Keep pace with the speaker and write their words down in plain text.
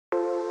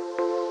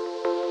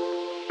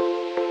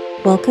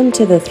Welcome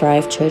to the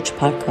Thrive Church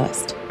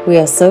podcast. We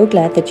are so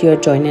glad that you are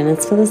joining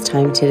us for this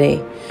time today.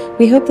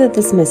 We hope that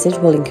this message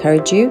will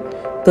encourage you,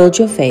 build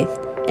your faith,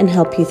 and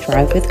help you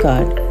thrive with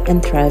God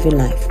and thrive in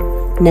life.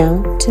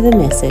 Now to the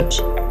message.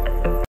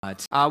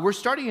 We're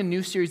starting a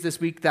new series this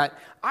week that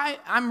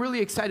I'm really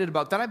excited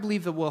about, that I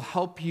believe that will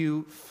help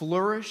you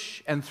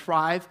flourish and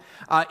thrive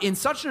in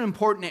such an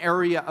important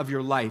area of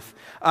your life.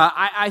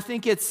 I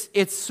think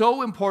it's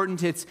so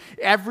important. It's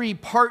every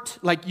part,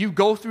 like you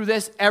go through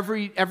this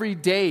every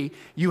day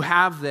you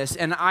have this,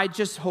 and I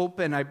just hope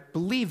and I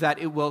believe that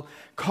it will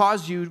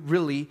cause you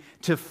really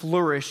to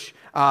flourish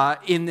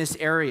in this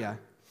area.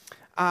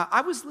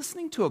 I was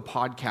listening to a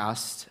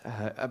podcast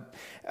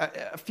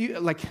a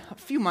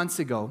few months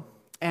ago.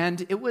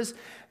 And it was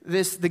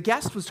the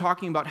guest was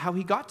talking about how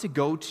he got to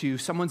go to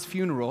someone's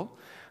funeral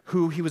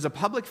who he was a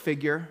public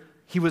figure.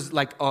 He was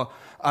like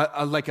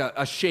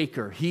a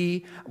shaker.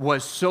 He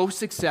was so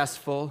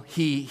successful.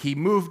 He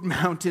moved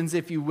mountains,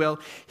 if you will.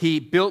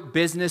 He built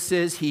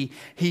businesses.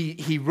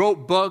 He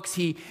wrote books.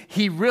 He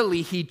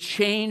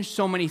changed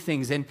so many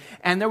things.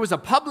 And there was a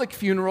public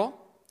funeral.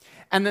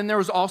 And then there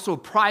was also a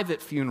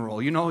private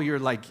funeral. You know, you're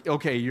like,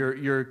 okay,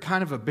 you're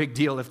kind of a big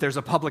deal if there's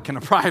a public and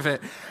a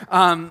private.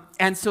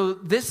 And so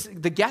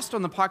the guest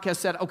on the podcast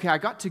said, okay, I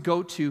got to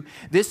go to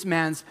this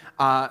man's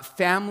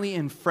family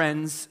and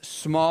friends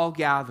small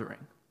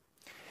gathering.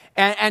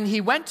 And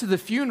he went to the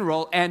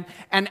funeral, and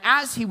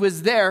as he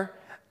was there,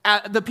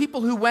 the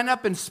people who went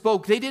up and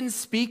spoke, they didn't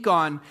speak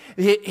on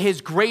his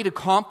great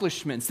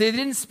accomplishments. They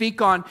didn't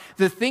speak on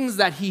the things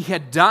that he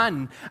had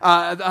done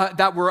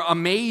that were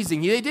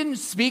amazing. They didn't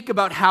speak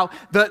about how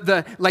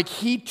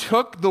he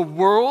took the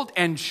world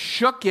and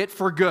shook it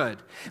for good.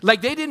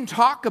 Like, they didn't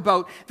talk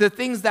about the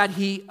things that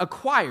he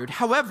acquired.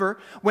 However,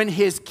 when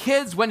his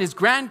kids, when his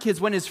grandkids,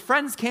 when his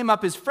friends came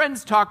up, his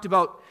friends talked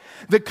about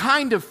the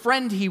kind of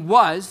friend he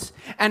was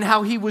and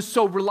how he was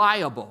so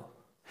reliable.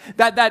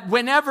 That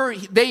whenever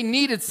they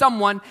needed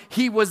someone,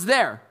 he was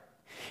there.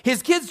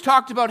 His kids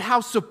talked about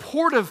how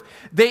supportive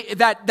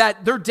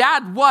that their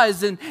dad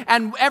was, and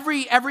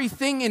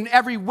everything in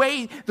every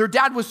way, their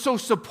dad was so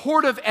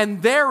supportive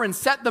and there and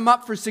set them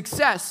up for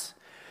success.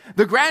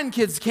 The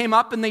grandkids came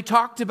up and they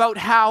talked about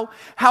how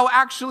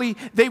actually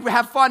they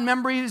have fond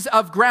memories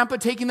of Grandpa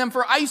taking them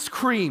for ice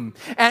cream,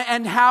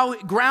 and how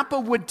Grandpa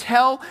would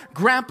tell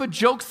Grandpa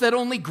jokes that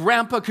only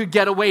Grandpa could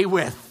get away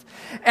with.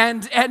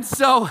 And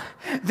so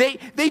they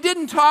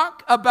didn't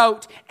talk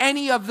about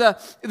any of the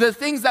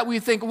things that we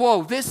think,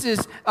 whoa, this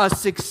is a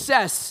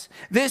success.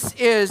 This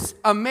is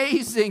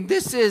amazing.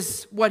 This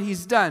is what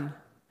he's done.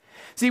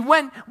 See,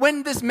 when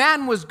this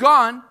man was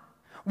gone,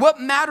 what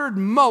mattered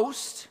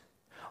most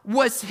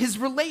was his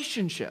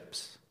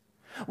relationships.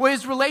 Well,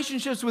 his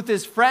relationships with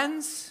his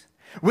friends,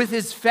 with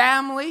his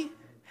family,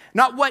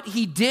 not what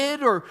he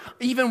did or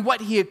even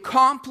what he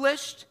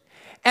accomplished.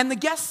 And the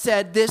guest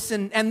said this,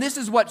 and this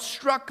is what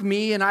struck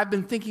me, and I've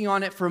been thinking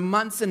on it for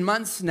months and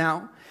months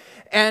now,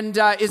 and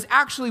is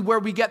actually where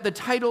we get the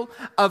title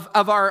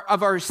of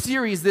our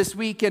series this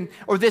week,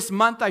 or this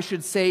month, I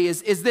should say,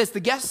 is this. The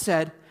guest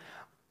said,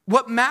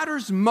 what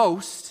matters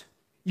most,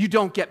 you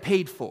don't get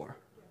paid for.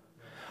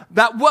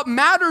 That what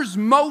matters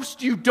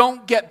most, you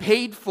don't get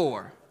paid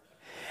for.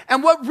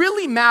 And what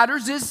really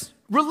matters is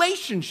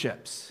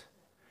relationships.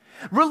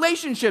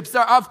 Relationships,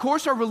 of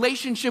course, our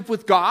relationship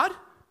with God,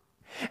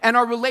 and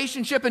our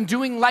relationship and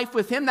doing life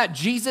with Him, that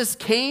Jesus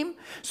came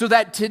so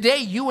that today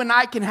you and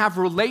I can have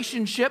a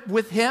relationship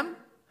with Him.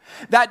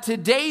 That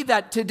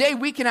today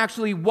we can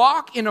actually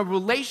walk in a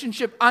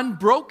relationship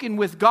unbroken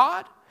with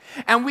God,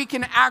 and we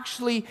can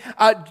actually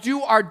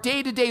do our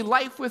day-to-day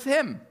life with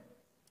Him.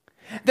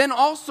 Then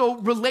also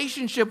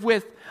relationship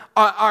with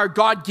our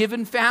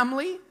God-given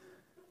family,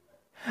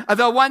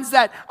 the ones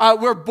that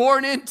we're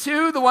born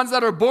into, the ones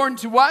that are born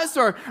to us,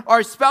 or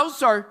our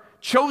spouse, our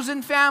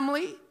chosen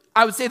family.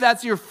 I would say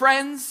that's your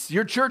friends,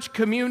 your church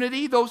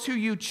community, those who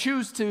you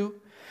choose to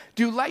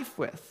do life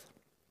with.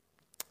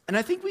 And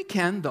I think we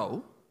can,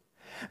 though,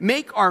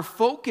 make our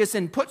focus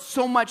and put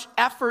so much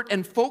effort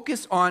and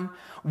focus on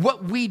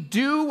what we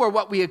do or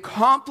what we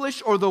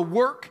accomplish or the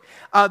work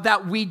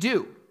that we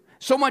do.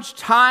 So much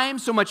time,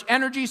 so much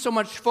energy, so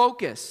much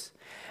focus.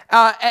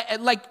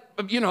 I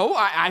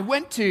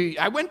went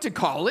to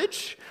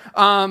college.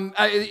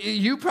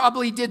 You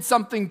probably did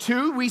something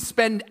too. We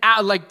spend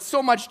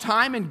so much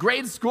time in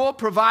grade school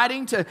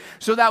providing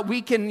so that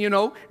we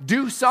can,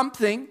 do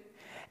something.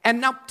 And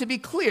now, to be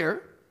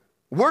clear,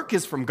 work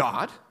is from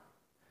God.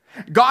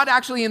 God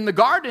actually in the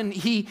garden,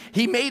 he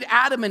made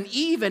Adam and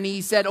Eve, and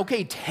he said,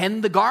 okay,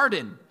 tend the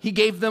garden. He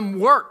gave them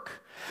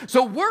work.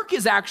 So work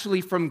is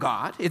actually from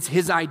God. It's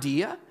His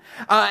idea.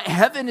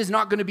 Heaven is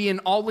not going to be an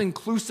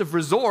all-inclusive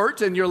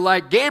resort, and you're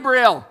like,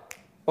 Gabriel,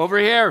 over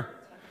here.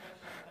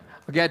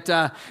 I'll get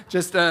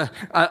just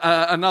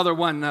another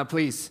one,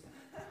 please.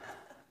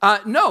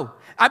 No,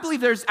 I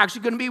believe there's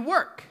actually going to be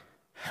work.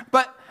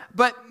 But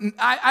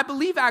I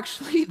believe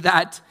actually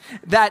that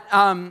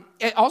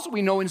also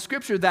we know in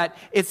Scripture that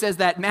it says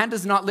that man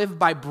does not live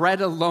by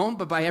bread alone,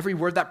 but by every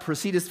word that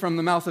proceedeth from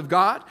the mouth of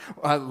God.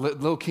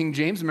 Little King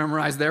James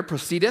memorized there,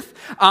 proceedeth.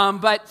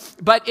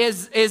 But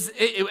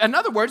in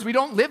other words, we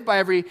don't live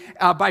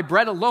by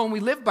bread alone. We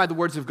live by the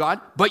words of God.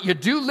 But you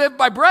do live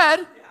by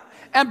bread,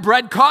 and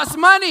bread costs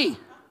money.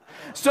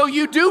 So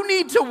you do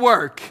need to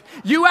work.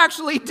 You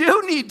actually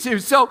do need to.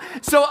 So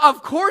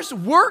of course,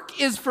 work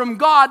is from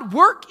God.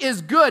 Work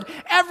is good.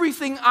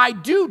 Everything I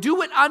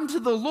do it unto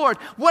the Lord.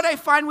 What I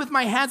find with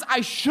my hands,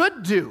 I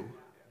should do.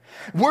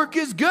 Work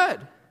is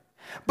good.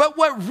 But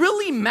what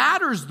really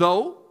matters,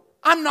 though,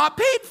 I'm not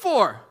paid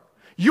for.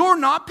 You're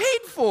not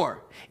paid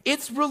for.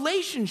 It's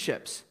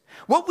relationships.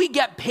 What we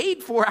get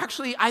paid for,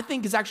 actually, I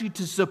think, is actually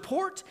to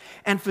support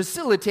and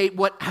facilitate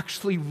what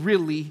actually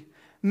really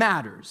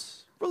matters.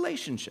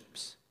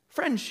 Relationships,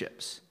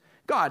 friendships,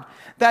 God,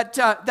 that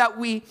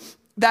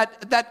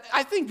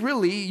I think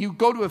really you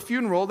go to a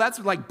funeral, that's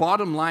like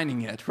bottom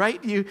lining it,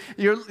 right?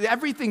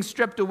 Everything's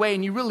stripped away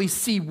and you really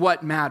see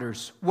what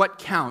matters, what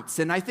counts.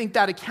 And I think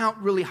that account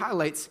really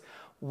highlights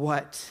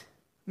what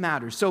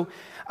matters. So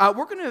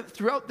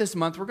throughout this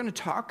month, we're going to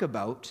talk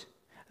about,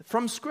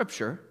 from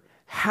Scripture,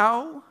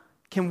 how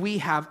can we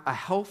have a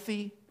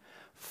healthy,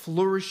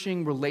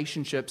 flourishing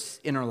relationships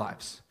in our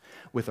lives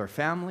with our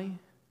family,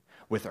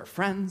 with our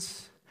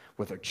friends,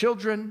 with our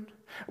children,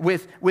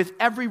 with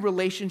every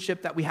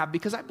relationship that we have,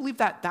 because I believe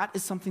that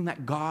is something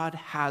that God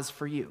has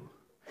for you,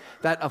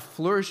 that a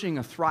flourishing,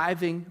 a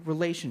thriving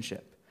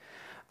relationship.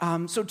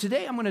 So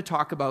today I'm going to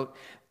talk about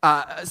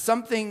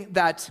something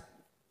that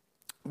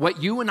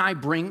what you and I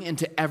bring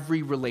into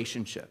every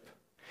relationship.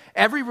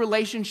 Every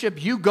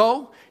relationship you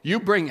go, you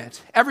bring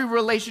it. Every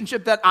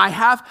relationship that I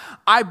have,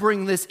 I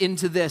bring this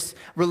into this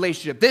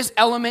relationship. This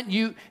element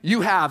you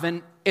have,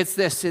 and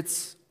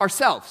it's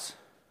ourselves.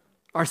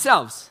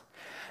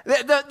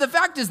 The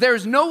fact is, there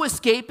is no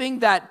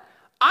escaping that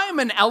I am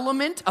an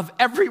element of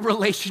every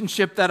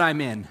relationship that I'm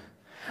in.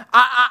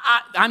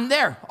 I'm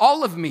there,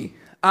 all of me.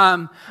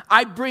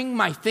 I bring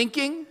my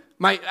thinking,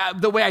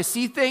 the way I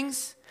see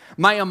things,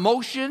 my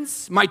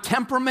emotions, my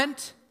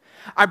temperament.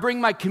 I bring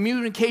my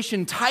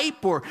communication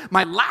type or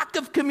my lack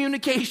of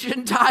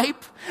communication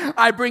type.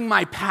 I bring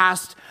my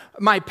past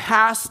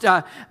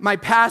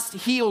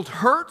healed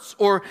hurts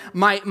or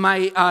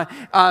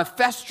my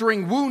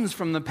festering wounds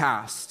from the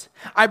past.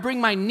 I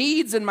bring my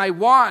needs and my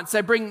wants.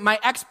 I bring my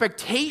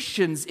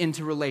expectations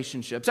into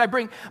relationships. I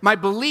bring my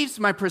beliefs,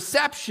 my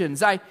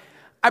perceptions. I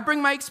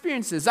bring my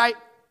experiences. I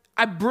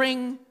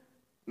bring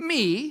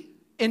me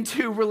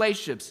into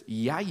relationships.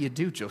 Yeah, you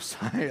do,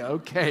 Josiah.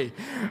 Okay,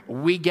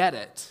 we get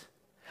it.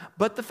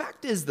 But the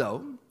fact is,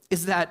 though,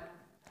 is that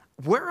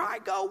where I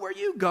go, where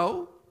you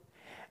go,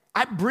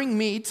 I bring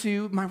me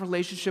to my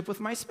relationship with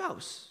my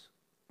spouse,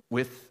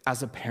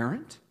 as a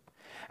parent,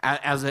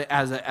 as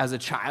a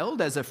child,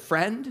 as a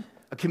friend,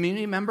 a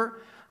community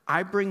member.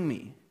 I bring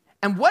me.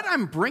 And what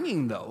I'm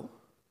bringing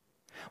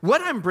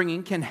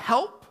can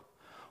help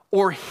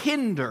or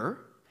hinder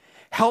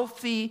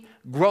healthy,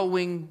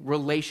 growing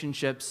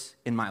relationships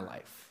in my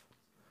life.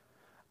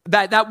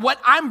 That what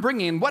I'm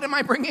bringing, what am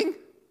I bringing?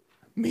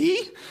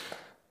 Me?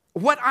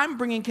 What I'm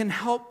bringing can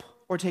help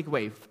or take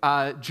away.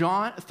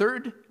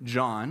 3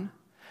 John,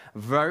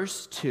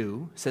 verse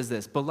 2 says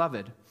this,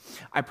 Beloved,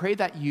 I pray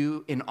that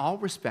in all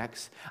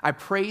respects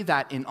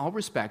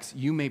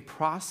you may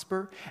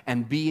prosper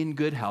and be in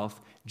good health,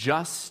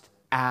 just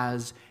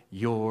as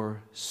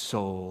your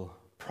soul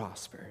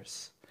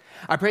prospers.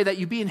 I pray that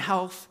you be in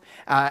health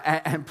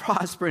and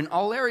prosper in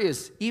all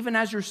areas, even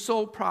as your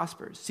soul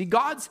prospers. See,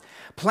 God's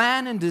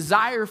plan and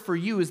desire for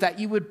you is that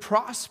you would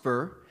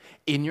prosper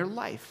in your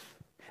life.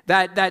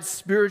 That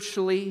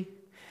spiritually,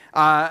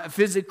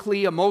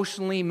 physically,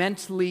 emotionally,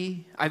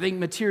 mentally, I think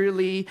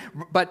materially,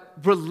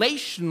 but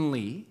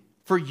relationally,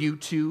 for you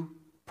to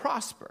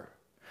prosper,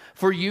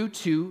 for you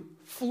to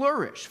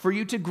flourish, for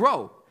you to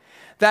grow.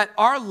 That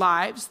our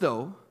lives,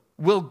 though,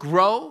 will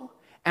grow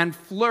and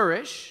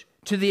flourish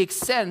to the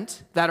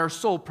extent that our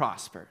soul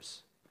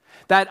prospers.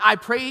 That I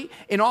pray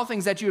in all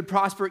things that you would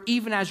prosper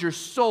even as your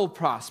soul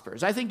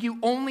prospers. I think you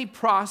only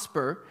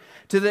prosper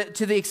to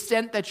the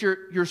extent that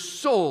your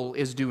soul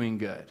is doing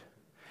good.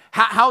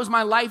 How is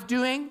my life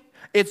doing?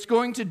 It's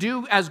going to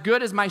do as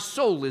good as my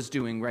soul is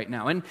doing right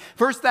now. And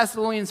 1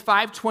 Thessalonians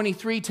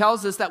 5:23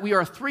 tells us that we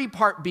are a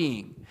three-part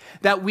being.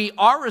 That we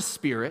are a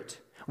spirit,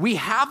 we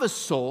have a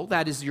soul,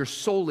 that is, your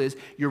soul is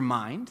your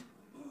mind,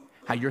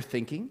 how you're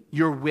thinking,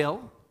 your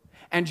will,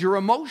 and your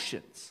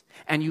emotions,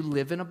 and you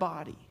live in a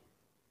body.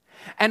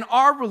 And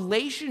our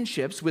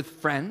relationships with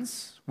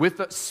friends,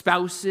 with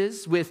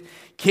spouses, with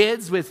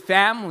kids, with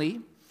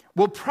family,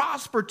 will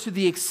prosper to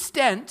the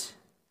extent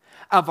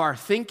of our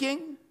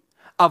thinking,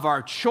 of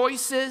our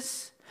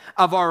choices,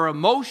 of our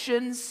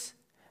emotions.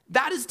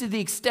 That is to the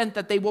extent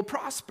that they will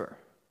prosper.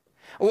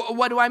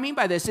 What do I mean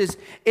by this?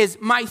 Is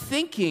my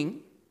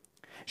thinking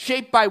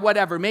shaped by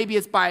whatever, maybe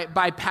it's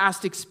by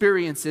past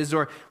experiences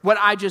or what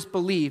I just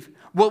believe,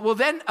 will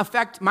then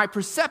affect my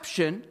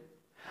perception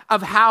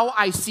of how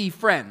I see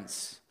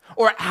friends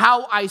or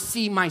how I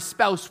see my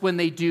spouse when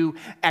they do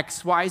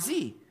X, Y,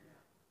 Z.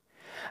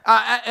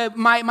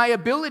 My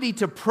ability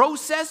to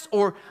process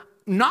or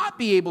not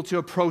be able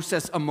to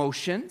process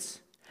emotions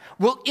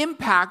will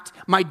impact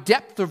my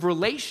depth of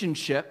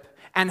relationship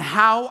and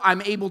how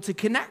I'm able to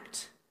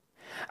connect.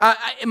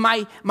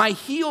 My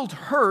healed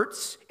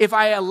hurts, if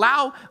I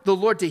allow the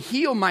Lord to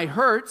heal my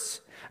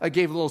hurts, I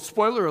gave a little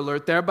spoiler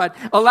alert there, but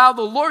allow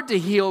the Lord to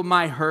heal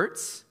my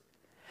hurts,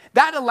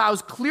 that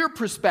allows clear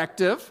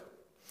perspective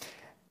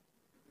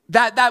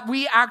that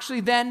we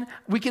actually then,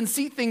 we can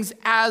see things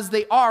as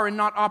they are and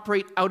not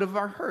operate out of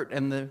our hurt.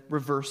 And the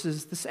reverse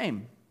is the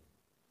same.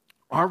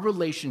 Our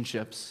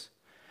relationships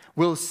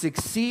will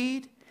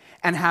succeed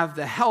and have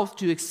the health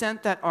to the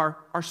extent that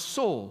our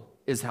soul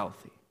is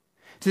healthy,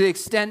 to the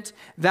extent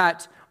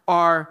that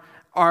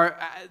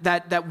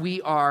that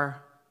we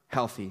are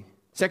healthy.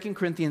 2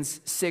 Corinthians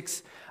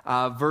 6,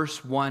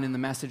 verse 1 in the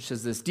Message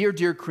says this: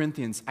 Dear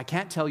Corinthians, I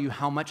can't tell you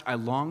how much I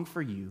long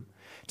for you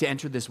to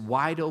enter this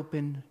wide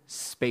open,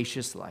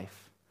 spacious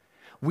life.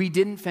 We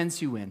didn't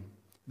fence you in.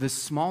 The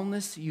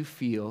smallness you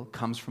feel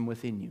comes from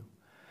within you.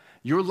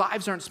 Your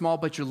lives aren't small,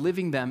 but you're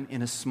living them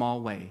in a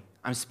small way.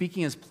 I'm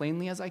speaking as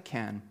plainly as I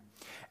can,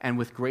 and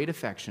with great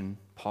affection,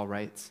 Paul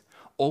writes,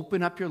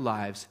 open up your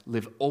lives,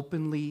 live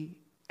openly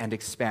and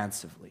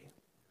expansively.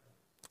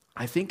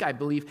 I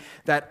believe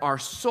that our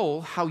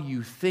soul, how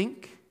you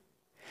think,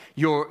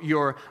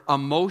 your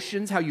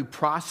emotions, how you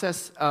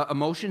process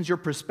emotions, your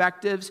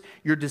perspectives,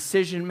 your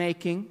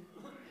decision-making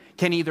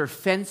can either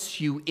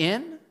fence you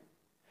in,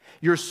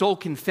 your soul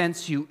can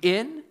fence you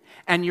in,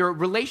 and your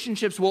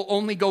relationships will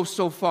only go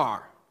so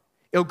far.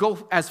 It'll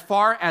go as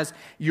far as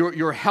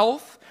your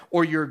health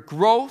or your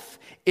growth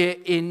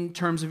in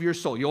terms of your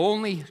soul. You'll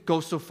only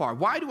go so far.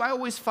 Why do I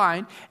always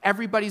find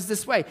everybody's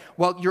this way?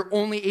 Well, you're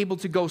only able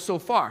to go so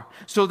far.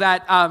 So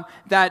that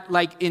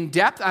like in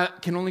depth, I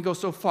can only go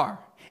so far.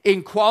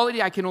 In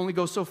quality, I can only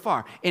go so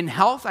far. In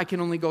health, I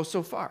can only go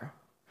so far.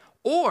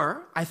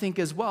 Or, I think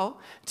as well,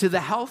 to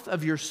the health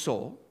of your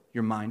soul,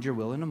 your mind, your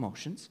will, and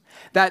emotions,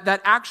 that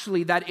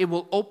it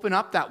will open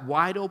up that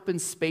wide open,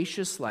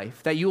 spacious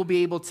life, that you will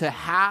be able to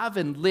have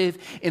and live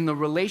in the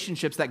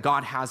relationships that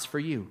God has for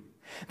you.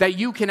 That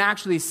you can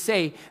actually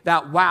say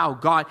that, wow,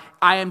 God,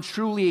 I am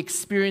truly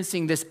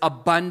experiencing this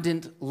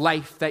abundant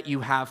life that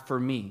you have for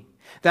me.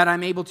 That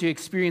I'm able to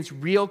experience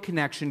real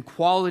connection,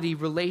 quality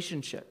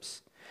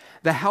relationships.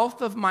 The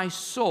health of my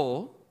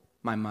soul,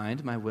 my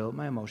mind, my will,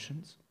 my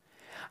emotions,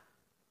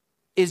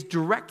 is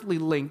directly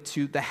linked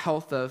to the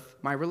health of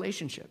my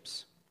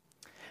relationships.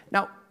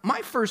 Now,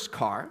 my first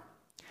car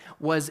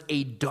was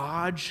a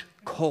Dodge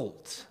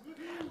Colt.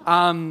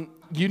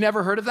 You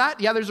never heard of that?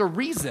 Yeah, there's a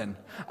reason.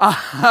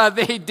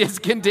 They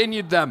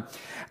discontinued them.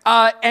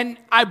 And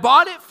I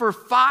bought it for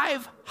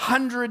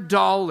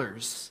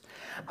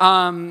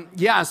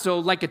 $500. So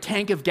like a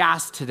tank of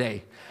gas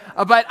today.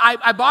 But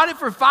I bought it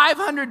for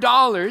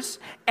 $500,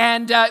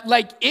 and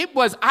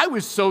I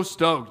was so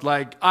stoked.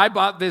 Like, I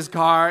bought this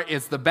car.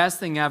 It's the best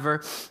thing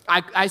ever.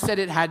 I said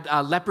it had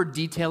leopard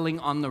detailing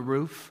on the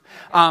roof.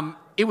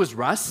 It was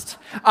rust.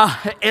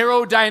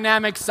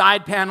 Aerodynamic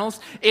side panels.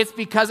 It's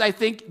because I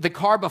think the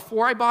car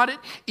before I bought it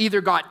either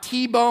got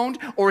T-boned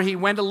or he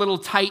went a little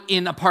tight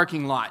in a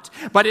parking lot.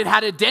 But it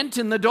had a dent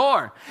in the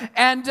door.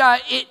 And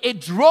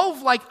it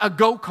drove like a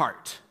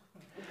go-kart.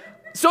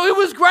 So it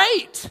was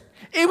great.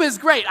 It was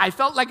great. I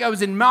felt like I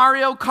was in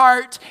Mario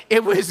Kart.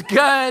 It was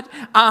good.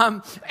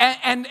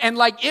 And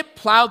like it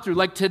plowed through.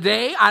 Like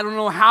today, I don't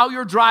know how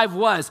your drive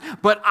was,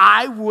 but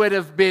I would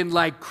have been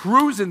like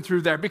cruising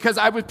through there because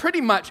I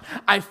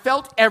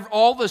felt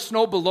all the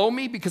snow below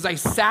me because I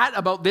sat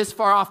about this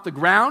far off the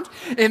ground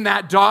in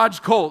that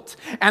Dodge Colt.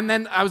 And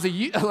then I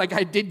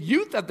did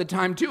youth at the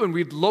time too, and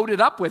we'd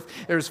loaded up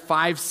there's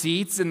 5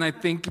 seats, and I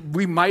think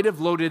we might have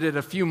loaded it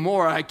a few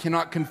more. I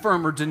cannot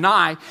confirm or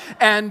deny.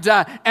 And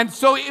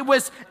so it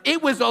was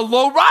a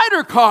low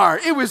rider car.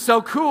 It was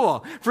so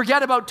cool.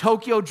 Forget about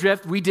Tokyo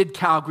Drift. We did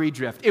Calgary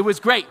Drift. It was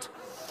great.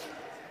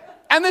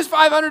 And this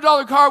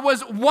 $500 car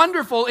was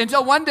wonderful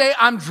until one day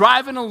I'm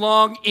driving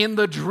along in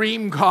the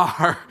dream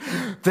car,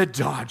 the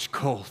Dodge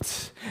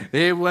Colt.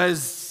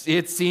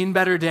 It's seen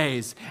better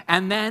days.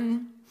 And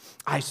then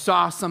I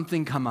saw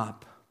something come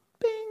up.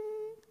 Bing.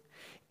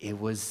 It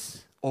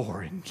was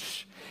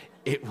orange.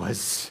 It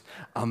was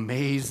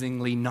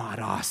amazingly not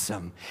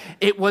awesome.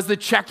 It was the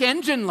check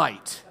engine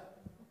light.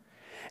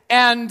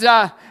 And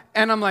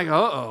I'm like,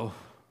 uh-oh,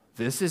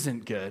 this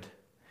isn't good.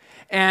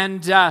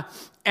 And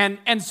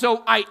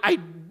so I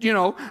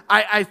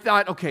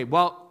thought, okay,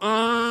 well,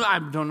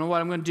 I don't know what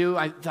I'm going to do.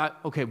 I thought,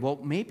 okay, well,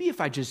 maybe if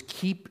I just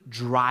keep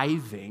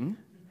driving,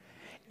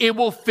 it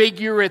will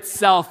figure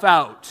itself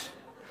out.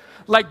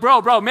 Like,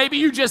 bro, maybe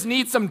you just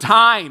need some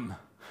time,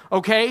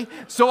 okay?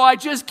 So I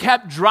just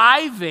kept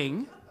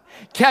driving,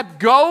 kept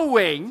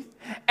going,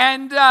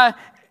 and,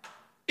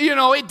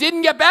 it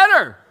didn't get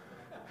better.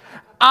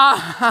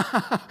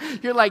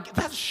 You're like,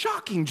 that's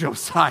shocking,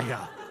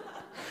 Josiah.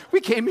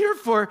 We came here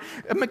for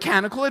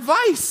mechanical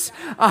advice.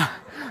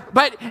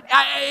 But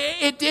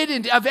it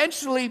didn't.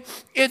 Eventually,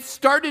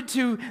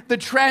 the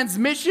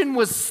transmission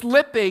was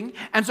slipping,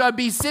 and so I'd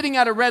be sitting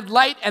at a red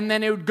light, and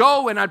then it would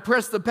go, and I'd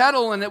press the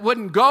pedal, and it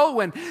wouldn't go,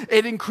 and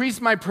it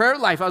increased my prayer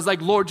life. I was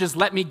like, Lord, just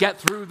let me get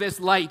through this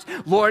light.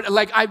 Lord,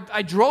 like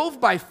I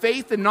drove by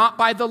faith and not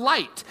by the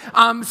light.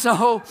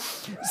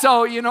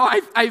 So you know,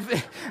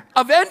 I've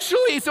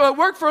eventually, so it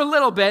worked for a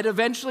little bit.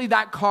 Eventually,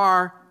 that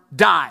car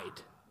died.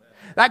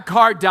 That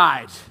car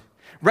died.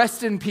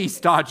 Rest in peace,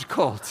 Dodge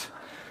Colt.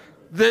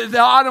 The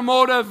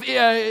automotive,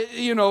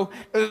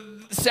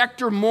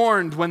 sector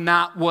mourned when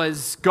that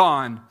was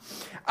gone.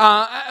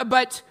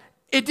 But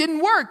it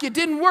didn't work. It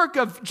didn't work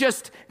of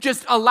just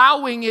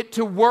allowing it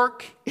to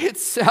work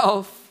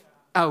itself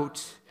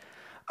out.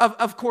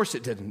 Of course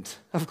it didn't.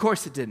 Of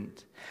course it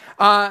didn't.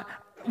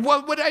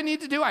 What did I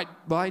need to do?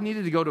 I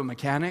needed to go to a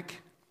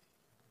mechanic.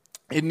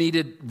 It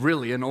needed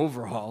really an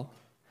overhaul.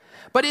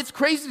 But it's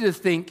crazy to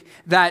think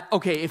that,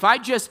 okay, if I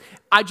just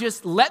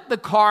let the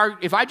car,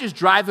 if I just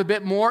drive a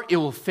bit more, it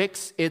will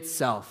fix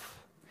itself.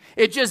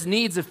 It just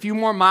needs a few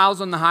more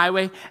miles on the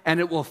highway and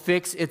it will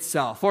fix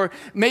itself. Or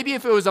maybe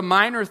if it was a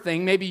minor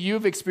thing, maybe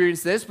you've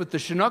experienced this with the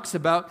Chinooks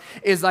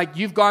is like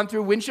you've gone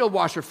through windshield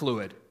washer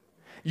fluid.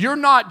 You're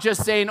not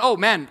just saying, oh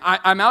man,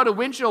 I'm out of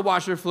windshield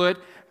washer fluid.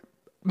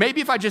 Maybe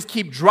if I just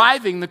keep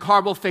driving, the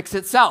car will fix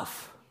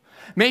itself.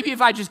 Maybe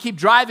if I just keep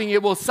driving,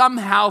 it will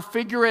somehow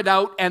figure it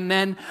out and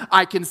then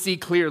I can see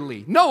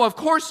clearly. No, of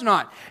course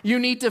not. You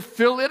need to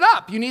fill it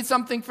up. You need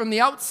something from the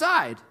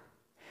outside.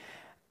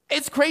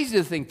 It's crazy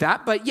to think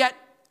that, but yet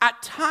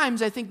at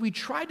times I think we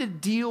try to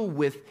deal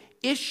with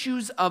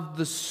issues of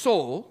the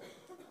soul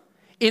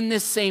in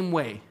this same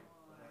way.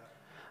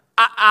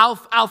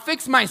 I'll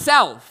fix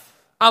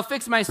myself. I'll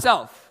fix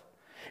myself.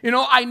 You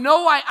know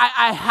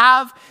I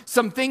have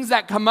some things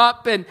that come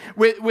up and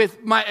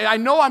I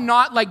know I'm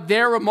not like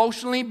there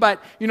emotionally,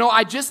 but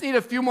I just need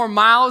a few more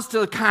miles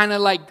to kind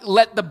of like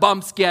let the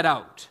bumps get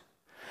out.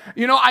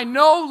 I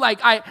know like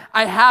I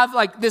have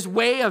like this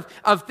way of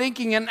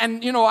thinking and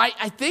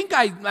I think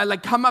I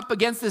like come up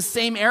against this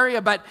same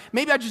area, but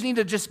maybe I just need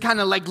to just kind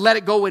of like let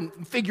it go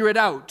and figure it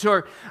out.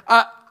 Or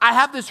I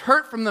have this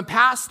hurt from the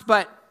past,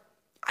 but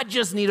I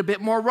just need a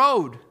bit more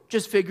road.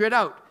 Just figure it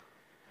out.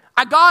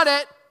 I got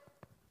it.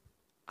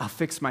 I'll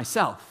fix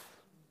myself.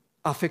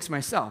 I'll fix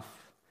myself.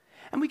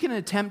 And we can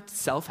attempt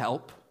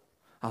self-help.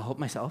 I'll help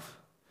myself.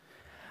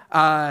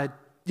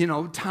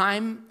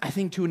 Time, I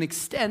think to an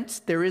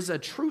extent, there is a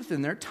truth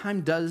in there. Time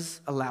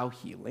does allow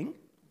healing.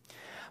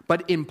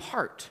 But in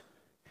part,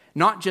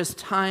 not just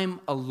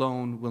time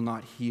alone will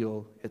not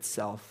heal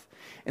itself.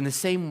 In the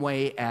same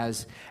way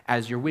as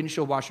your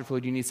windshield washer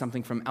fluid, you need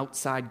something from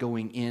outside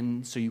going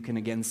in so you can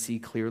again see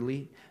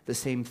clearly. The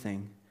same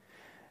thing.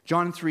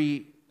 John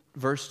 3,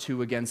 Verse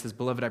 2 again says,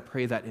 Beloved, I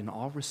pray that in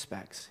all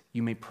respects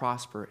you may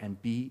prosper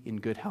and be in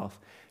good health,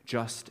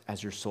 just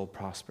as your soul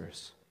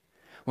prospers.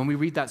 When we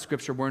read that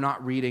scripture, we're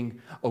not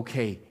reading,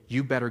 okay,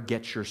 you better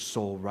get your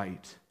soul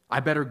right.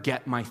 I better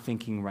get my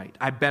thinking right.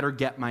 I better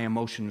get my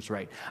emotions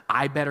right.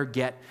 I better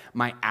get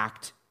my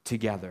act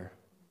together.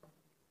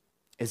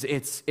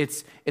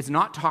 It's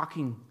not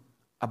talking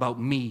about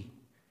me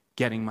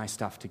getting my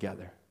stuff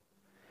together.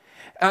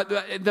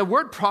 The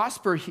word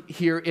prosper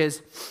here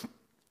is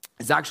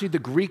actually the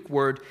Greek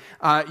word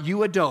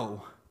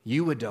euodo.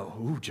 Euodo.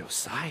 Ooh,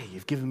 Josiah,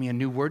 you've given me a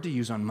new word to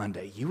use on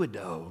Monday.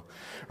 Euodo,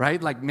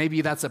 right? Like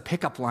maybe that's a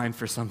pickup line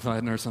for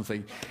something or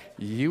something.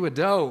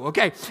 Euodo.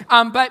 Okay,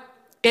 but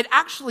it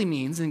actually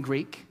means in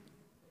Greek,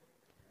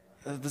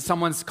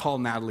 someone's called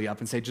Natalie up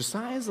and say,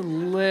 Josiah's a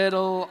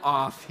little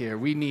off here.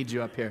 We need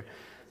you up here.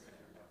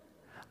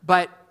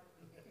 But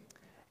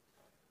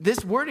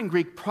this word in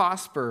Greek,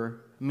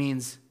 prosper,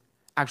 means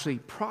actually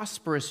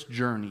prosperous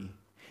journey.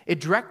 It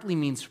directly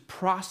means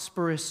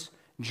prosperous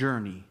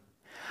journey.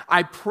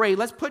 I pray,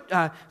 let's put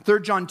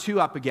 3 John 2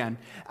 up again.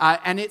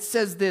 And it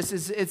says this,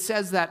 it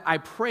says that I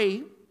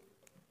pray,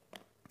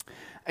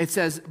 it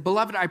says,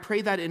 Beloved, I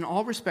pray that in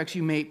all respects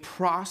you may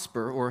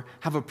prosper or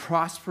have a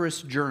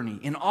prosperous journey.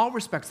 In all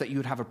respects that you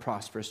would have a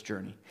prosperous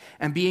journey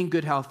and be in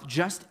good health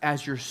just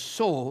as your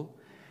soul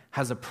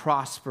has a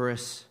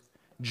prosperous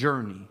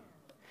journey.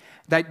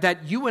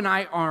 That you and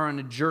I are on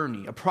a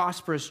journey, a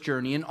prosperous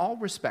journey in all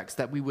respects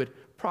that we would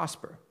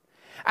prosper.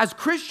 As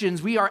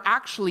Christians, we are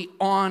actually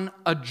on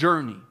a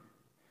journey.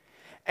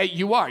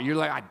 You are. You're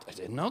like, I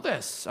didn't know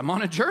this. I'm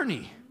on a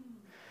journey.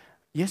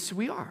 Yes,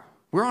 we are.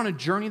 We're on a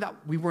journey that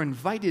we were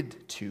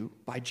invited to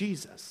by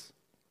Jesus.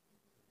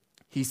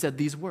 He said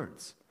these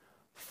words,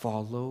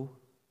 follow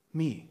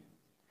me.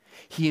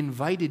 He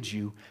invited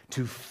you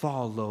to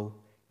follow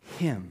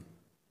him.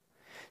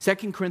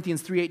 2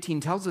 Corinthians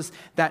 3:18 tells us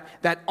that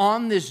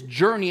on this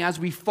journey, as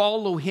we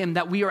follow him,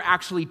 that we are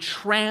actually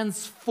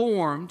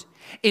transformed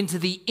into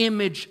the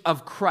image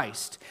of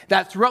Christ.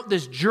 That throughout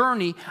this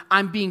journey,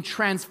 I'm being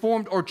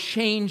transformed or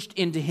changed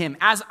into him.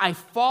 As I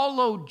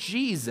follow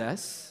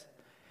Jesus,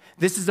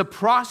 this is a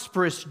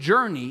prosperous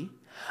journey.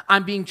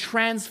 I'm being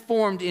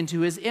transformed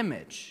into his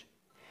image.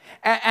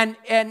 And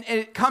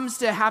it comes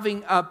to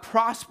having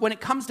when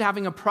it comes to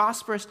having a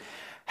prosperous,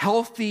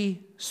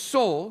 healthy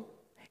soul,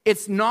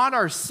 it's not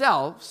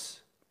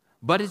ourselves,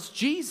 but it's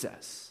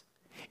Jesus.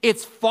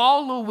 It's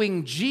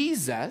following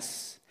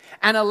Jesus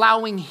and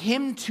allowing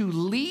him to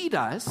lead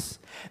us,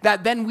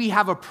 that then we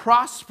have a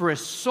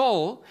prosperous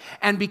soul,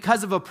 and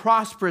because of a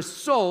prosperous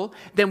soul,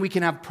 then we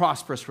can have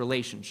prosperous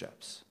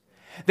relationships.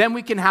 Then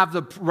we can have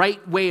the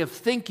right way of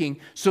thinking,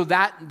 so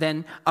that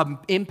then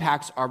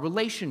impacts our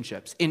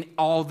relationships in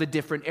all the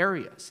different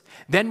areas.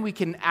 Then we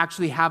can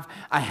actually have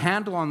a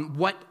handle on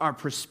what our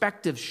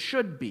perspective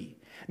should be,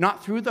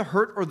 not through the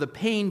hurt or the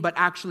pain, but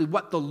actually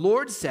what the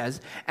Lord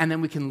says, and then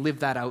we can live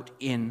that out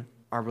in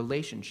our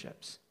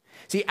relationships.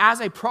 See, as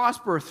I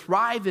prosper,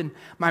 thrive in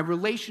my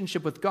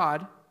relationship with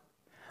God,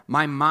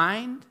 my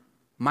mind,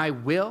 my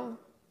will,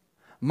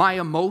 my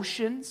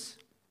emotions,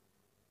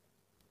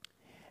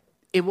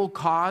 it will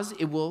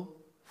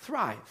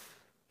thrive.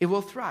 It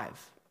will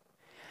thrive.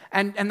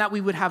 And that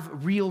we would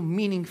have real,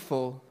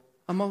 meaningful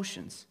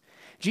emotions.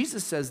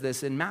 Jesus says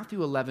this in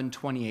Matthew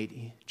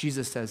 11:28.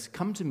 Jesus says,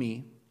 "Come to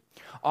me,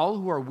 all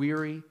who are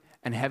weary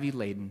and heavy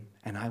laden,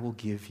 and I will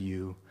give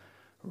you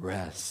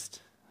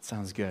rest."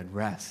 Sounds good,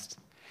 rest.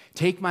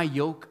 "Take my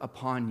yoke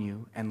upon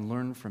you and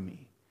learn from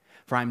me,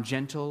 for I'm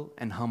gentle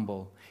and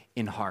humble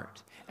in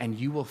heart, and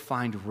you will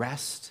find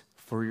rest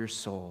for your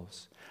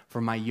souls.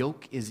 For my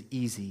yoke is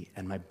easy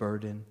and my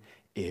burden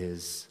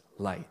is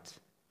light."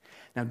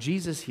 Now,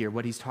 Jesus here,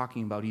 what he's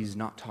talking about, he's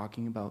not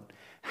talking about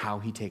how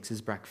he takes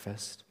his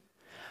breakfast.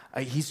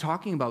 He's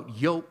talking about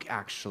yoke,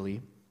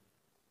 actually.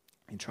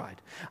 He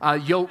tried.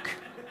 Yoke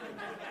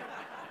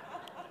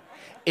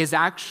is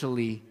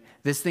actually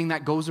this thing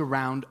that goes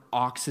around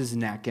ox's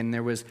neck. And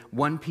there was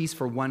one piece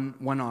for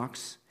one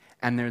ox,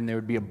 and then there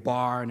would be a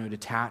bar, and it would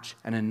attach,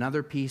 and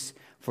another piece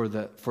for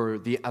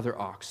the other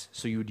ox.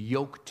 So you would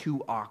yoke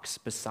two ox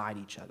beside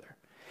each other.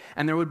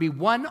 And there would be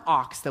one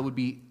ox that would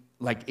be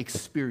like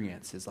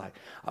experience. It's like,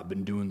 "I've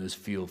been doing this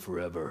field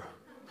forever.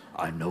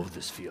 I know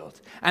this field."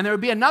 And there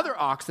would be another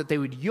ox that they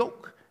would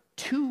yoke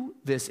to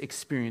this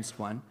experienced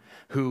one,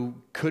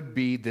 who could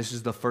be, this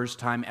is the first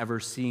time ever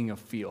seeing a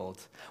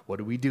field.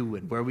 What are we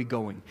doing? Where are we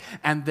going?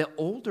 And the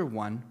older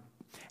one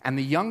and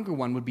the younger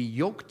one would be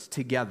yoked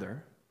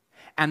together.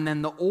 And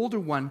then the older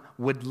one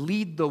would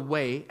lead the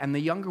way, and the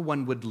younger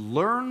one would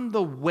learn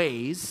the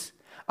ways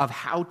of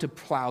how to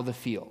plow the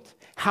field,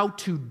 how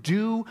to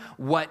do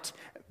what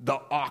the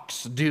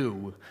ox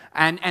do.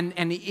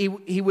 And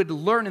he would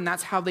learn, and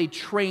that's how they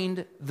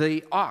trained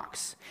the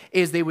ox,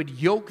 is they would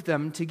yoke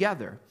them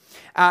together.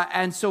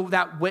 And so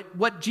that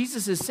what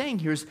Jesus is saying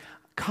here is,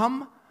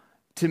 come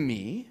to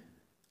me,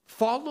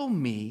 follow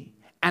me,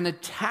 and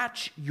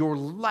attach your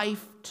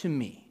life to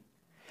me.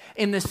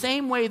 In the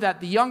same way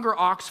that the younger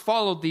ox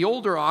followed the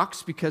older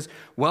ox because,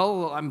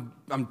 well,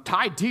 I'm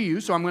tied to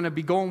you, so I'm going to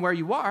be going where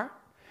you are.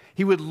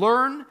 He would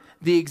learn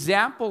the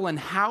example and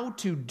how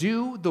to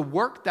do the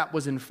work that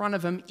was in front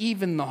of him,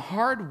 even the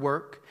hard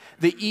work,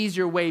 the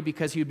easier way,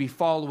 because he would be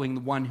following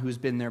the one who's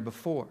been there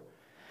before.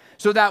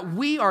 So that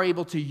we are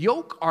able to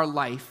yoke our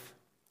life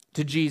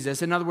to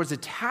Jesus, in other words,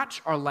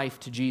 attach our life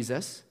to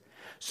Jesus,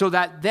 so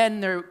that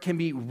then there can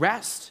be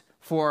rest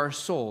for our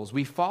souls.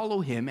 We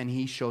follow him, and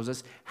he shows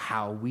us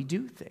how we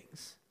do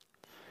things.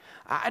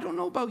 I don't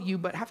know about you,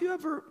 but have you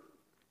ever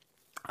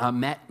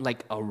met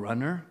like a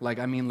runner?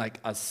 Like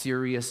a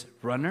serious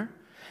runner?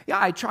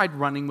 Yeah, I tried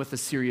running with a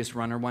serious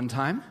runner one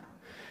time.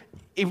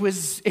 It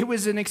was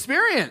an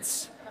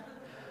experience.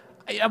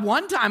 At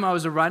one time I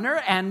was a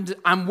runner, and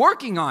I'm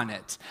working on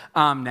it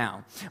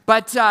now.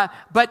 But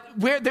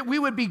we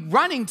would be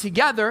running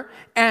together,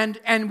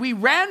 and we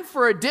ran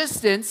for a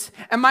distance,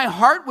 and my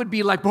heart would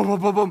be like boom,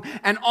 boom, boom, boom,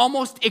 and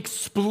almost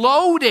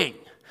exploding.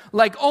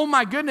 Like, oh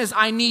my goodness,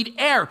 I need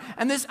air.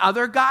 And this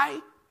other guy,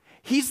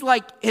 he's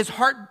like, his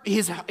heart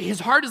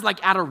is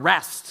like at a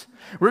rest.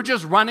 We're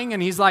just running,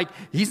 and he's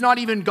not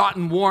even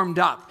gotten warmed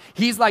up.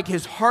 He's like,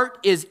 his heart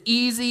is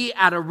easy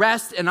at a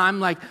rest, and I'm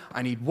like,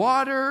 I need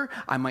water.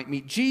 I might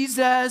meet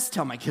Jesus,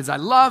 tell my kids I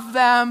love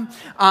them.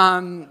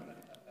 But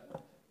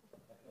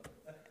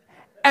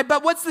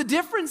what's the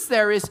difference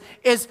there is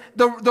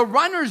the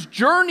runner's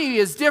journey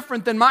is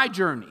different than my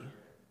journey.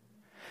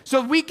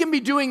 So we can be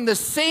doing the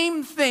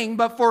same thing,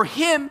 but for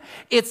him,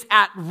 it's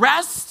at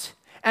rest,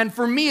 and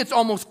for me, it's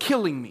almost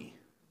killing me.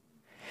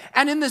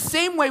 And in the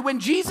same way,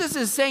 when Jesus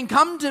is saying,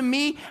 come to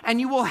me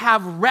and you will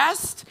have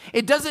rest,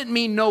 it doesn't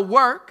mean no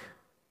work.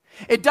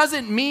 It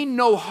doesn't mean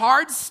no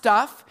hard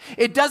stuff.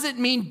 It doesn't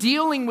mean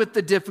dealing with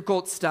the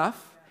difficult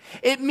stuff.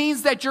 It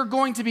means that you're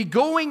going to be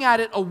going at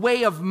it a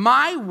way of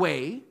my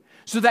way,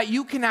 so that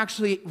you can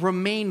actually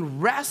remain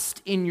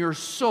rest in your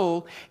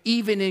soul,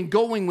 even in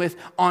going with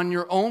on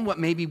your own what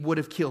maybe would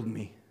have killed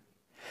me.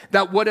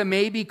 That would have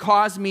maybe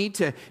caused me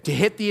to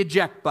hit the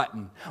eject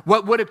button.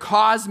 What would have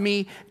caused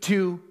me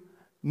to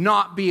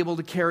not be able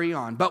to carry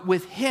on. But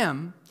with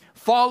him,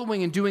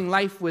 following and doing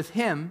life with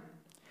him,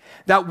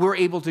 that we're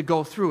able to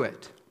go through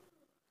it.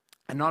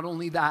 And not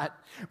only that,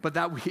 but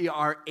that we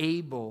are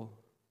able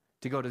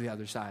to go to the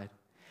other side.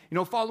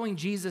 following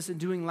Jesus and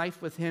doing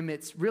life with him,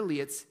 it's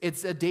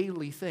a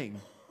daily thing.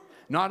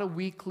 Not a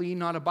weekly,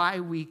 not a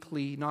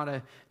bi-weekly, not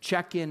a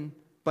check-in,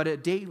 but a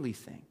daily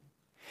thing.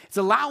 It's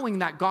allowing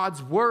that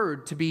God's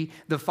word to be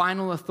the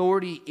final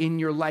authority in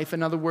your life.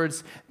 In other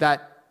words,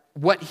 that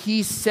what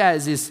he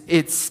says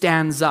it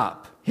stands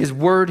up. His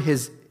word,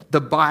 the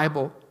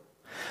Bible.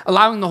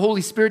 Allowing the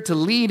Holy Spirit to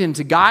lead and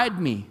to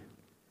guide me.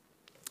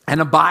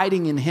 And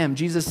abiding in him.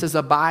 Jesus says,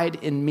 abide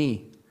in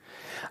me.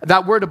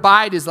 That word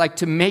abide is like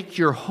to make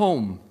your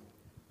home.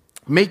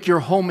 Make your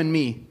home in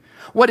me.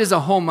 What is a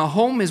home? A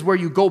home is where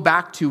you go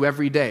back to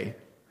every day.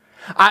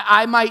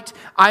 I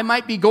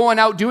might be going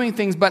out doing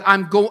things, but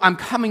I'm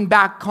coming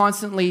back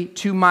constantly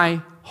to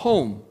my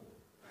home.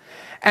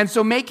 And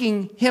so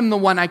making him the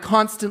one I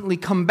constantly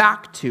come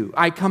back to.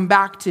 I come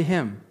back to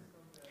him.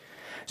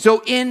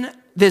 So in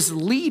this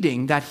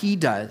leading that he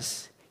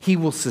does, he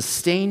will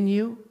sustain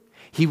you,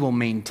 he will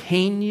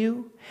maintain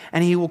you,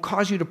 and he will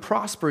cause you to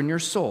prosper in your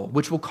soul,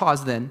 which will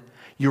cause then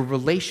your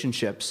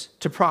relationships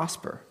to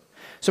prosper.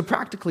 So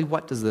practically,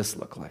 what does this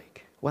look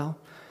like? Well,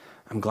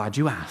 I'm glad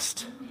you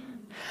asked.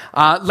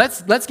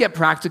 Let's get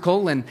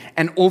practical and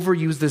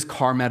overuse this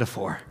car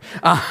metaphor.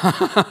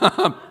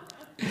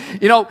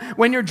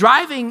 When you're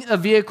driving a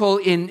vehicle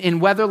in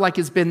weather like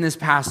it's been this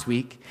past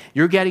week,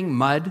 you're getting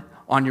mud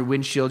on your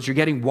windshields, you're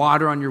getting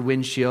water on your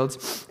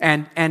windshields,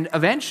 and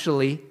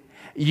eventually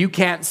you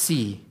can't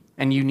see,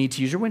 and you need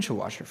to use your windshield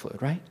washer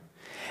fluid, right?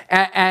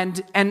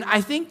 And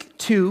I think,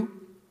 too,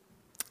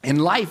 in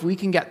life, we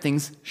can get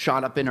things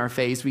shot up in our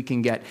face. We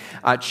can get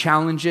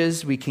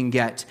challenges. We can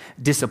get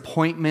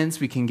disappointments.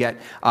 We can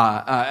get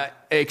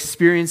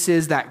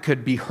experiences that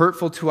could be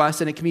hurtful to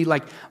us. And it can be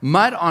like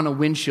mud on a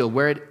windshield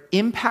where it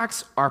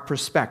impacts our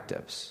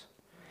perspectives.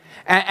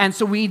 And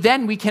so we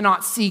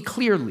cannot see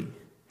clearly.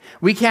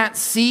 We can't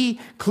see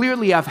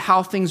clearly of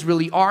how things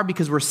really are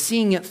because we're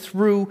seeing it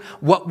through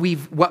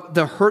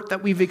the hurt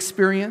that we've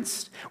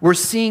experienced. We're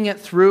seeing it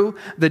through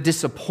the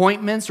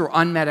disappointments or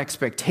unmet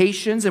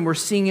expectations, and we're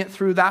seeing it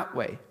through that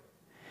way.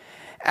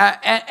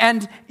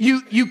 And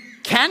you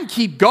can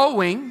keep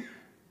going,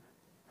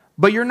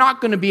 but you're not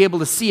going to be able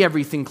to see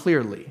everything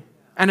clearly.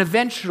 And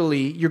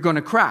eventually, you're going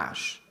to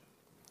crash.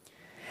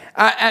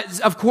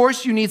 Of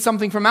course, you need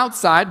something from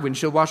outside,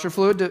 windshield washer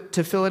fluid,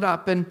 to fill it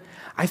up. And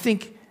I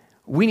think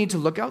we need to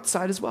look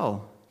outside as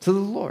well, to the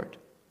Lord.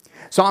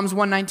 Psalms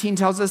 119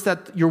 tells us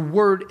that your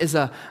word is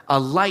a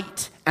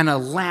light and a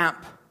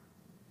lamp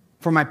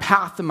for my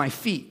path and my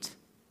feet.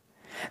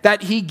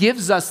 That he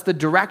gives us the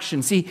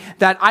direction. See,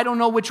 that I don't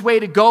know which way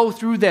to go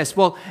through this.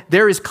 Well,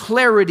 there is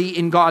clarity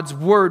in God's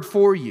word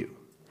for you.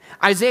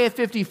 Isaiah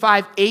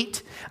 55,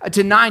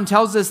 8-9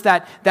 tells us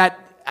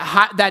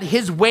that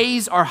his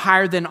ways are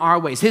higher than our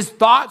ways. His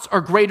thoughts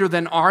are greater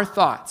than our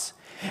thoughts.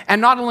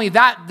 And not only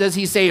that does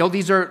he say,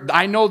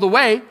 I know the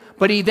way,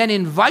 but he then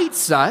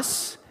invites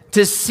us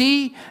to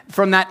see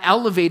from that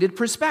elevated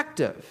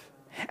perspective.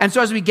 And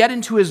so as we get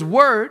into his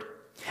word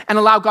and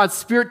allow God's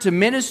Spirit to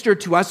minister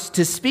to us,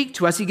 to speak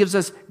to us, he gives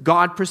us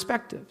God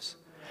perspectives.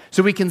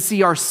 So we can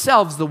see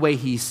ourselves the way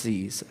he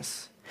sees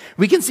us.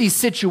 We can see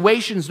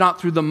situations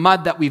not through the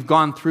mud that we've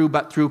gone through,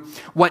 but through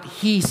what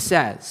he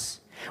says.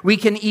 We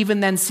can even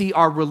then see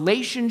our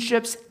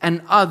relationships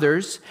and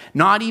others,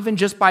 not even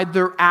just by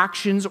their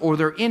actions or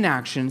their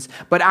inactions,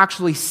 but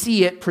actually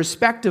see it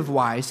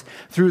perspective-wise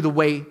through the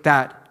way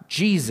that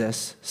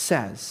Jesus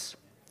says.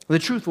 The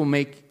truth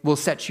will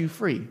set you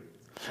free.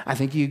 I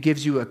think he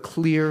gives you a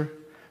clear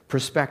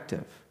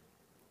perspective.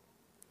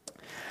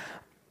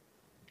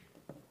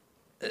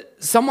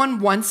 Someone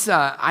once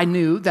I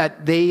knew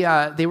that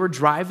they were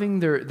driving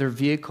their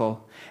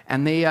vehicle.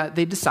 And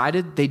they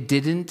decided they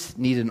didn't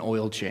need an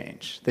oil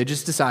change. They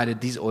just decided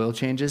these oil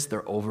changes,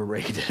 they're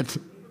overrated.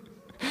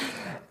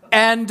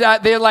 And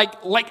they're like,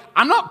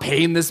 I'm not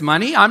paying this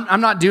money.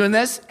 I'm not doing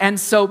this. And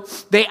so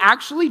they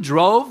actually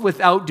drove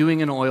without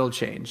doing an oil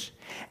change.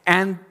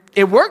 And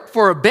it worked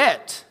for a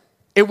bit.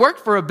 It worked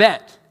for a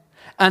bit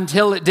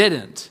until it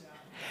didn't.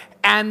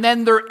 And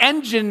then their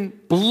engine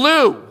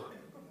blew.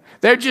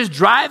 They're just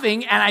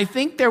driving, and I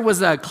think there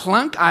was a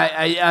clunk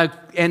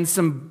and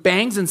some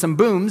bangs and some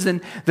booms,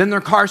 and then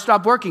their car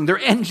stopped working. Their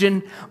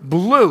engine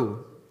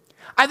blew.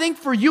 I think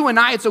for you and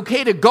I, it's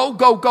okay to go,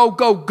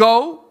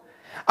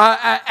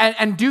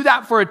 and do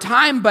that for a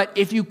time, but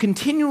if you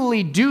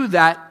continually do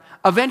that,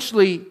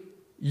 eventually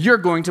you're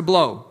going to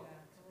blow.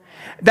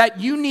 That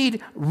you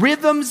need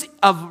rhythms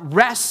of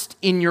rest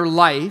in your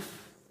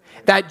life,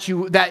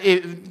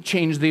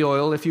 change the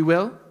oil, if you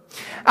will.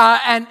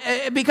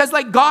 Because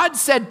like God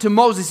said to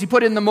Moses, he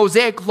put in the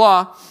Mosaic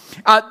law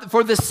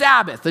for the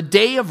Sabbath, a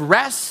day of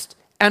rest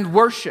and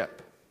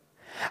worship.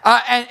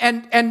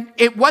 And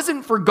it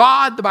wasn't for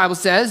God, the Bible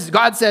says.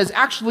 God says,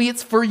 actually,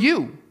 it's for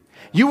you.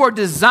 You are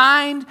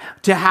designed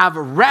to have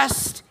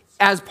rest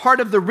as part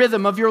of the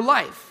rhythm of your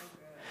life.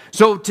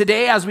 So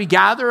today as we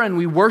gather and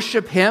we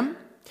worship him,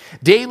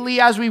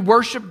 daily as we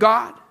worship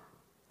God.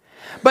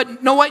 But you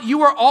know what?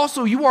 You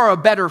are a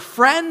better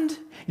friend.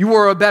 You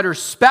are a better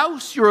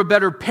spouse, you're a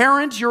better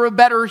parent, you're a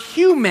better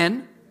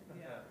human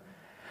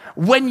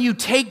when you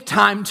take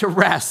time to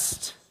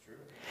rest.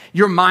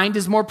 Your mind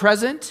is more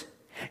present.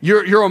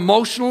 You're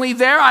emotionally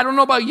there. I don't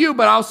know about you,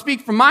 but I'll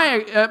speak from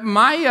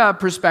my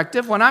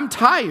perspective. When I'm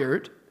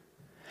tired,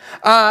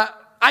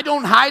 I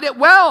don't hide it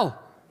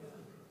well.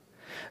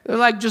 They're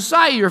like,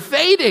 Josiah, you're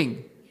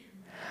fading.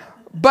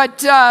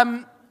 But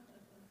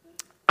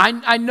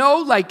I know,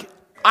 like,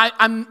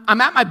 I'm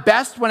at my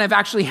best when I've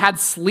actually had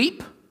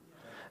sleep.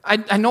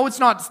 I know it's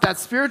not that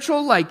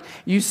spiritual. Like,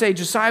 you say,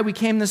 Josiah, we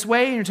came this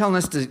way, and you're telling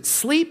us to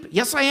sleep.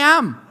 Yes, I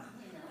am.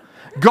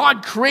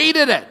 God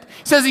created it.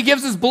 He says he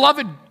gives his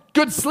beloved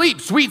good sleep,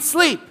 sweet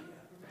sleep.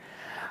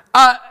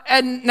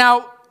 And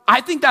now, I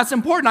think that's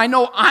important. I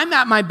know I'm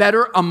at my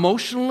better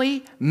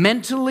emotionally,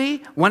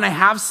 mentally, when I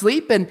have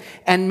sleep.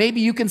 And maybe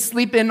you can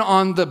sleep in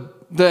on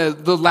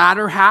the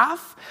latter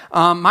half.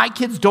 My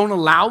kids don't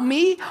allow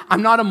me.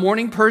 I'm not a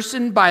morning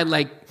person by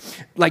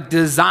like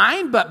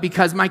design, but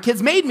because my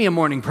kids made me a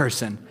morning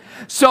person.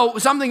 So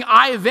something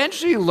I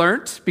eventually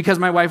learned, because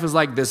my wife was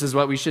like, this is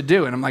what we should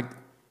do. And I'm like,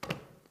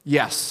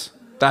 yes,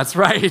 that's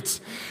right.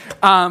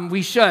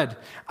 We should.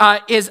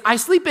 Is I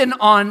sleep in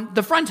on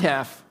the front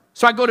half.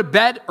 So I go to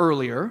bed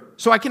earlier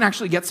so I can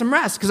actually get some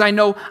rest, because I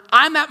know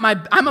I'm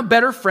a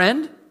better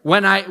friend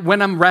when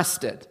I'm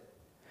rested.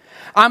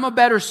 I'm a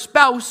better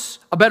spouse,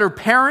 a better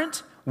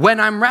parent when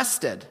I'm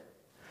rested.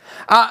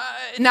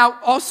 Now,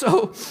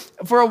 also,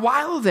 for a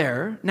while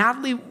there,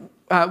 Natalie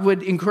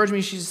would encourage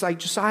me. She's like,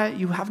 Josiah,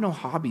 you have no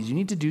hobbies. You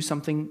need to do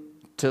something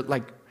to,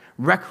 like,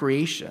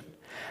 recreation.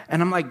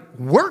 And I'm like,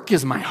 work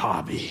is my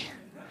hobby.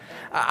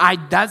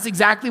 That's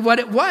exactly what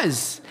it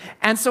was.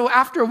 And so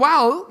after a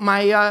while,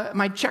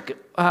 my check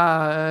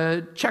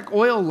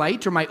oil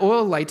light, or my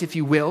oil light, if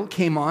you will,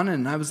 came on,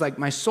 and I was like,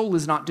 my soul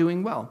is not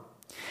doing well.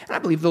 And I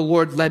believe the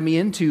Lord led me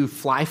into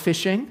fly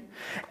fishing.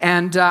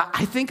 And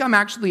I think I'm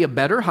actually a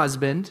better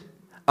husband,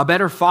 a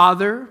better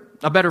father,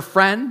 a better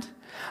friend.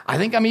 I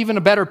think I'm even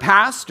a better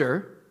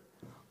pastor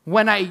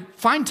when I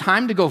find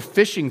time to go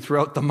fishing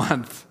throughout the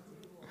month.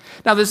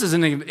 Now, this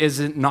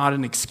isn't not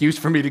an excuse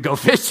for me to go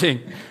fishing,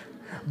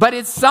 but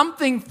it's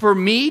something for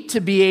me to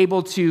be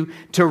able to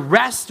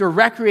rest or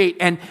recreate,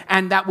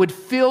 and that would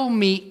fill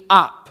me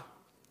up.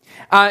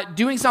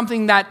 Doing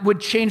something that would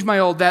change my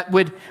old, that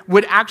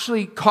would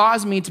actually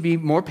cause me to be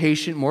more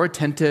patient, more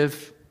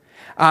attentive.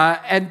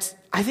 And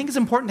I think it's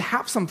important to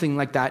have something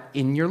like that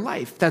in your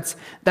life.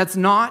 That's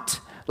not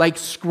like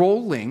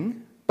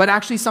scrolling, but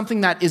actually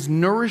something that is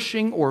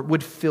nourishing or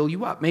would fill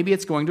you up. Maybe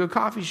it's going to a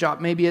coffee shop.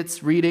 Maybe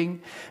it's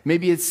reading.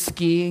 Maybe it's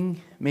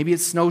skiing. Maybe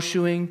it's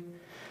snowshoeing.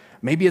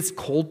 Maybe it's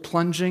cold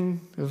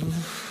plunging.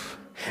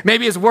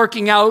 Maybe it's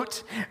working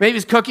out. Maybe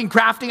it's cooking,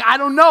 crafting. I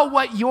don't know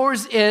what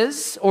yours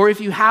is, or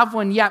if you have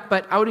one yet,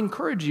 but I would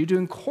encourage you to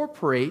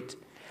incorporate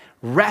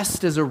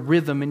rest as a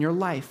rhythm in your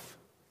life.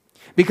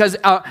 Because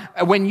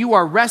when you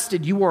are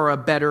rested, you are a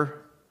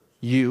better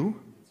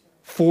you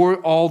for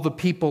all the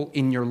people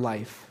in your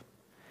life.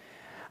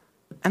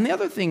 And the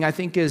other thing I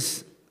think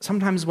is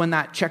sometimes when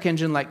that check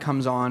engine light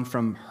comes on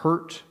from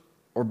hurt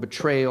or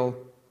betrayal,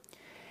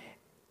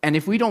 and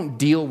if we don't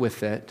deal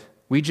with it,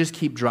 we just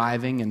keep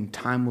driving and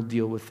time will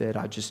deal with it.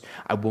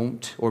 I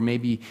won't. Or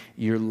maybe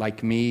you're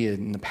like me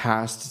in the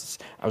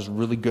past. I was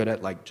really good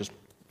at like just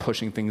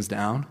pushing things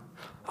down.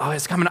 Oh,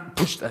 it's coming up.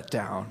 Push that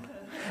down.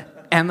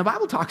 And the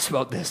Bible talks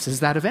about this,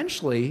 is that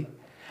eventually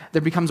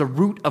there becomes a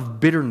root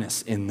of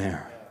bitterness in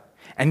there.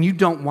 And you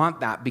don't want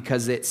that,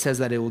 because it says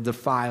that it will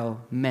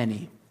defile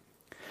many.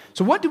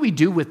 So what do we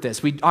do with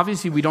this? We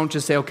don't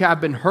just say, okay,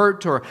 I've been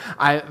hurt, or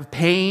I have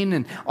pain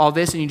and all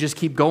this, and you just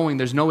keep going.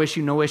 There's no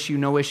issue, no issue,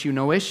 no issue,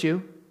 no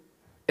issue.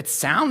 It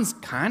sounds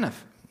kind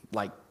of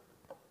like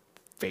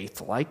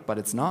faith-like, but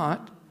it's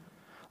not.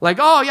 Like,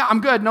 oh yeah, I'm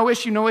good, no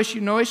issue, no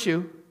issue, no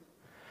issue.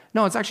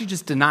 No, it's actually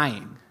just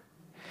denying.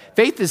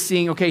 Faith is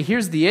seeing, okay,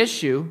 here's the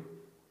issue,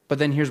 but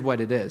then here's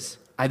what it is.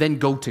 I then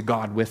go to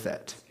God with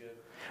it,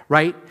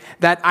 right?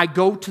 That I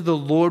go to the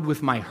Lord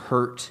with my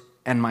hurt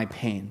and my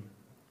pain.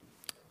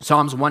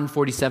 Psalms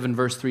 147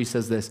 verse 3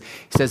 says this.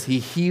 He says, he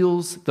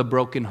heals the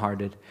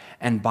brokenhearted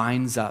and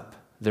binds up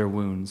their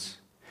wounds.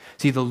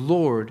 See, the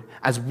Lord,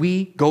 as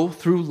we go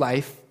through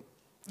life,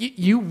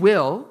 you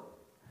will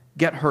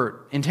get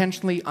hurt,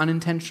 intentionally,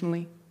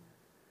 unintentionally.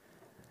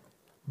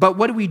 But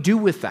what do we do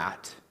with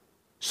that?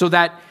 So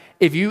that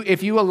if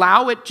you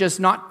allow it just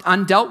not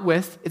undealt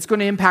with, it's going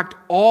to impact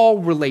all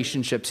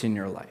relationships in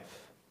your life.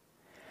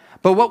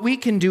 But what we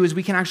can do is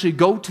we can actually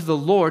go to the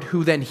Lord,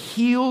 who then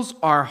heals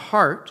our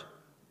heart,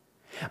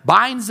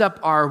 binds up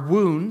our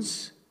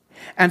wounds,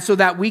 and so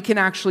that we can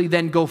actually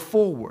then go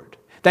forward.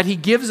 That he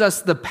gives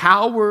us the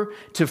power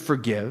to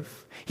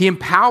forgive. He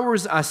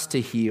empowers us to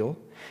heal,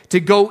 to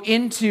go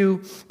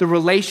into the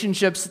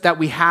relationships that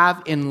we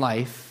have in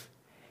life,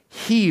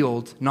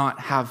 healed,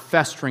 not have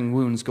festering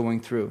wounds going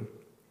through.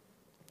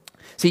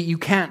 See, you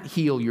can't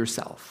heal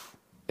yourself.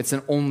 It's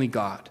an only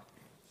God,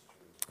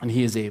 and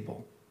he is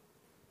able.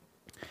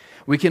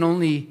 We can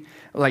only,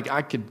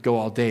 I could go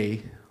all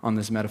day on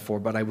this metaphor,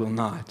 but I will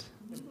not.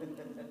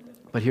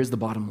 But here's the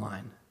bottom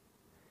line,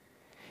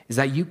 is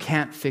that you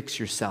can't fix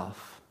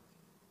yourself.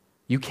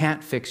 You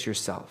can't fix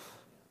yourself.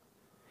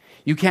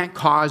 You can't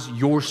cause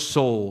your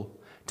soul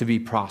to be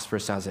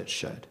prosperous as it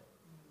should.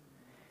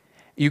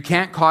 You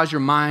can't cause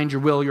your mind, your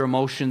will, your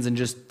emotions, and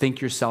just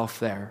think yourself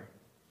there.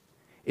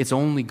 It's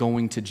only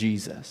going to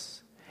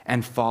Jesus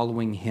and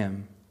following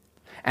him.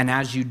 And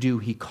as you do,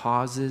 he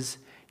causes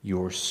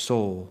your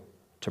soul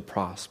to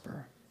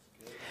prosper.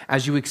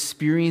 As you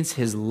experience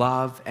his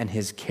love and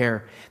his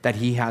care that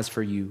he has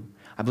for you,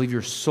 I believe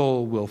your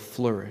soul will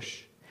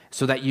flourish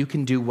so that you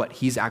can do what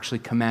he's actually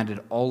commanded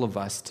all of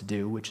us to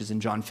do, which is in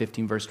John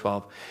 15, verse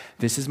 12.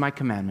 This is my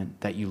commandment,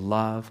 that you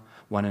love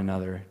one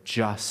another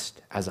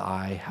just as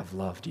I have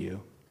loved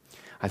you.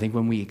 I think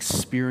when we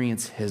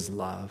experience his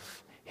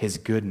love, his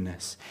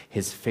goodness,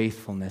 his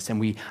faithfulness, and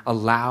we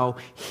allow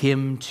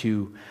him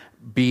to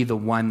be the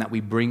one that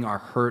we bring our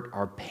hurt,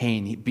 our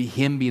pain,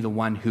 him be the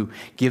one who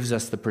gives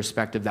us the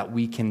perspective that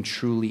we can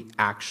truly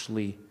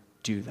actually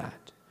do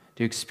that,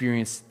 to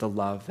experience the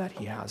love that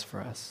he has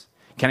for us.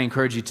 Can I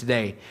encourage you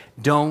today?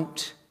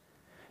 Don't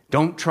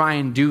try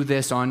and do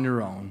this on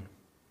your own.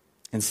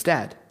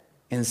 Instead,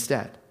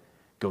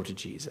 go to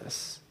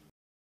Jesus.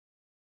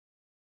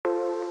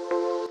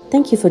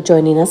 Thank you for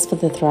joining us for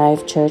the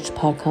Thrive Church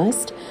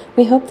podcast.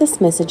 We hope this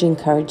message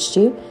encouraged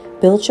you,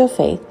 built your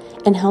faith,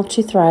 and helped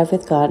you thrive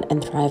with God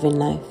and thrive in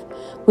life.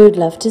 We would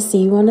love to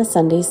see you on a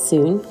Sunday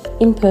soon,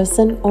 in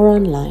person or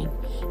online.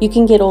 You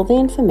can get all the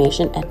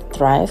information at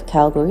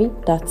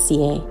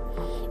thrivecalgary.ca.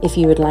 If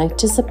you would like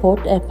to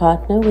support and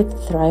partner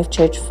with Thrive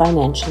Church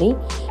financially,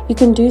 you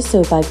can do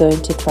so by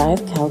going to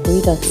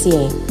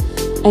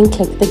thrivecalgary.ca and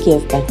click the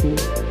Give button.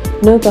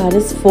 Know God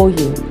is for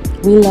you.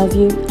 We love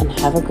you and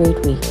have a great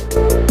week.